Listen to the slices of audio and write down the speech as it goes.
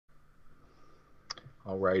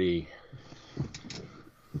Alrighty.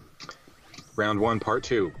 Round one, part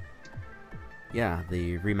two. Yeah,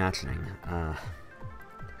 the rematching.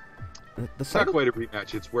 The It's not cycle. quite a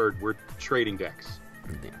rematch. It's we're trading decks.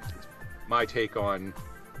 My take on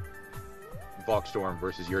Volkstorm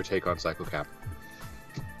versus your take on Cyclecap.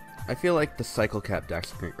 I feel like the cycle cap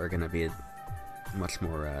decks are going to be much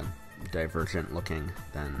more divergent looking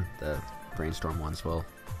than the brainstorm ones will.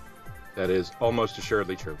 That is almost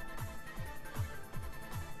assuredly true.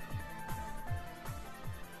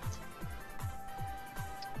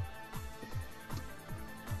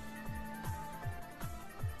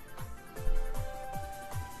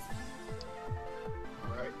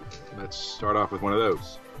 Alright, let's start off with one of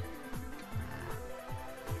those.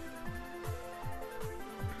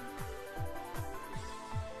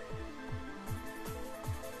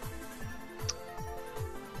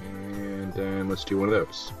 And then let's do one of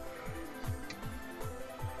those.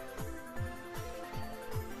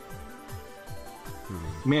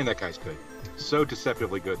 Man, that guy's good. So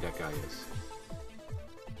deceptively good that guy is.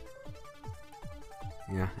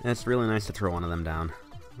 Yeah, and it's really nice to throw one of them down.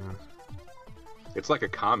 It's like a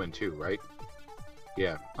common too, right?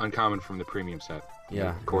 Yeah, uncommon from the premium set.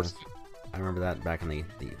 Yeah, of course. I remember that back in the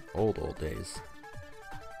old days.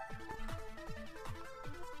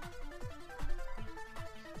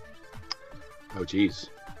 Oh, geez.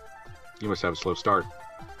 You must have a slow start.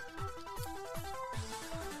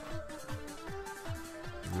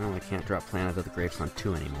 Well, I can't drop Planet of the Grapes on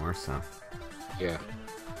 2 anymore, so... Yeah.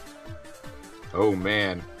 Oh,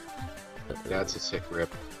 man. That's a sick rip.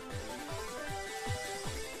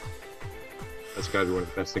 That's gotta be one of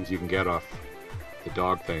the best things you can get off the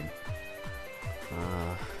dog thing.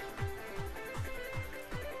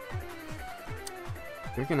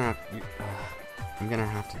 You're gonna have... I'm gonna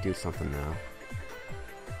have to do something now.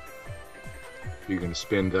 You're gonna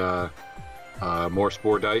spend more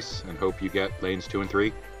spore dice and hope you get lanes 2 and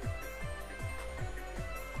 3.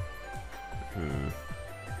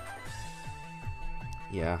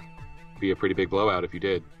 Yeah. Be a pretty big blowout if you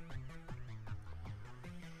did.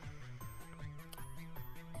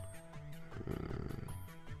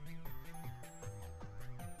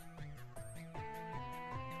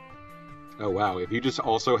 Oh wow, if you just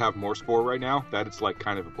also have more spore right now, that is like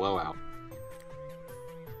kind of a blowout.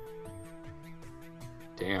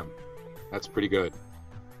 Damn, that's pretty good.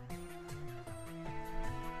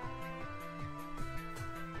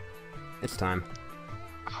 It's time.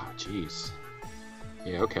 Oh, jeez.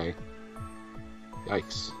 Yeah, okay.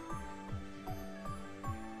 Yikes.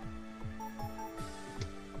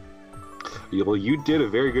 Yeah, well, you did a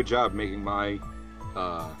very good job making my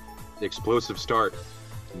explosive start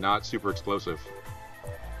not super explosive.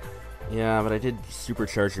 Yeah, but I did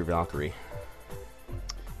supercharge your Valkyrie.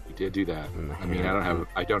 You did do that. I mean,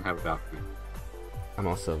 I don't have a Valkyrie. I'm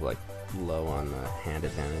also like low on hand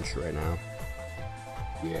advantage right now.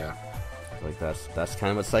 Yeah. Like that's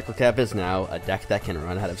kind of what Cyclecap is now, a deck that can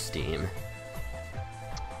run out of steam.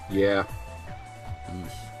 Yeah. Eesh.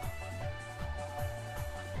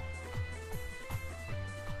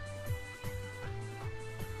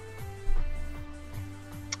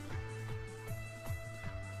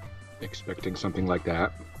 Expecting something like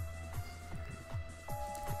that.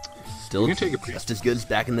 Still you can take just as good as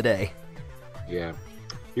back in the day. Yeah.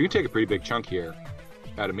 You can take a pretty big chunk here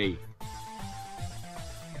out of me.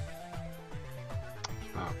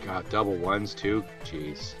 Oh god, double ones too?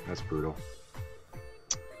 Jeez, that's brutal.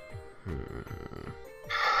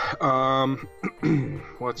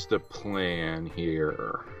 What's the plan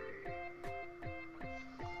here?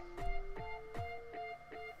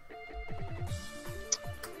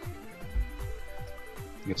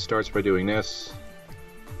 It starts by doing this.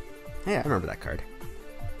 Hey, I remember that card.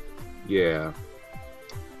 Yeah.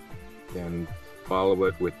 Then follow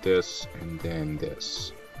it with this, and then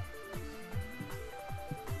this.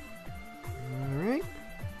 Alright.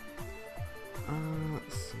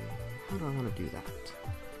 Let's see. How do I want to do that?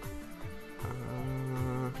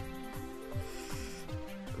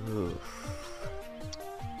 Oof.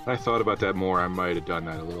 If I thought about that more, I might have done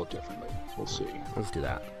that a little differently. We'll see. Let's do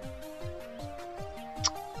that.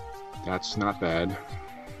 That's not bad.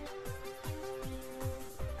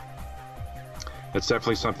 That's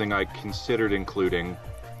definitely something I considered including.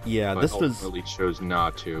 Yeah, but this was ultimately chose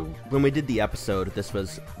not to. when we did the episode. This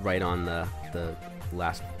was right on the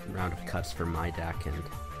last round of cuts for my deck, and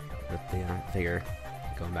with the figure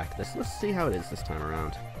going back to this. Let's see how it is this time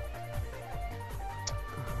around.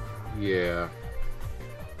 Yeah.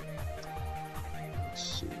 Let's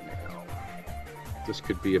see now. This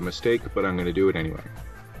could be a mistake, but I'm going to do it anyway.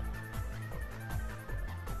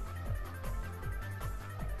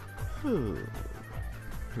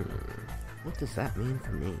 What does that mean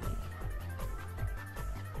for me?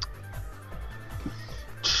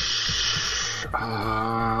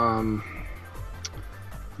 I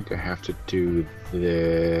think I have to do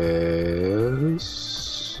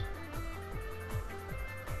this.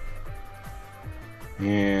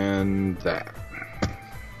 And that.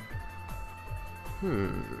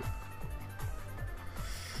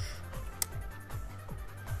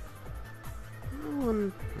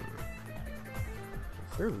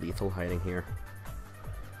 Is there lethal hiding here?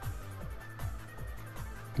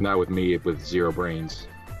 Not with me, with 0 brains.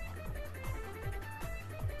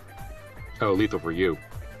 Oh, lethal for you.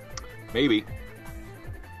 Maybe.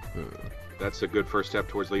 That's a good first step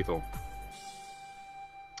towards lethal.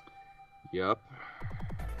 Yup.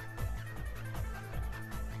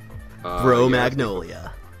 Bro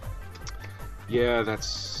Magnolia. Yeah, that's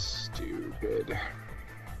stupid.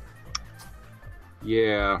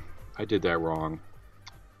 Yeah, I did that wrong.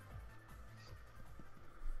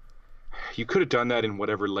 You could have done that in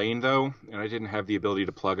whatever lane, though, and I didn't have the ability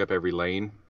to plug up every lane,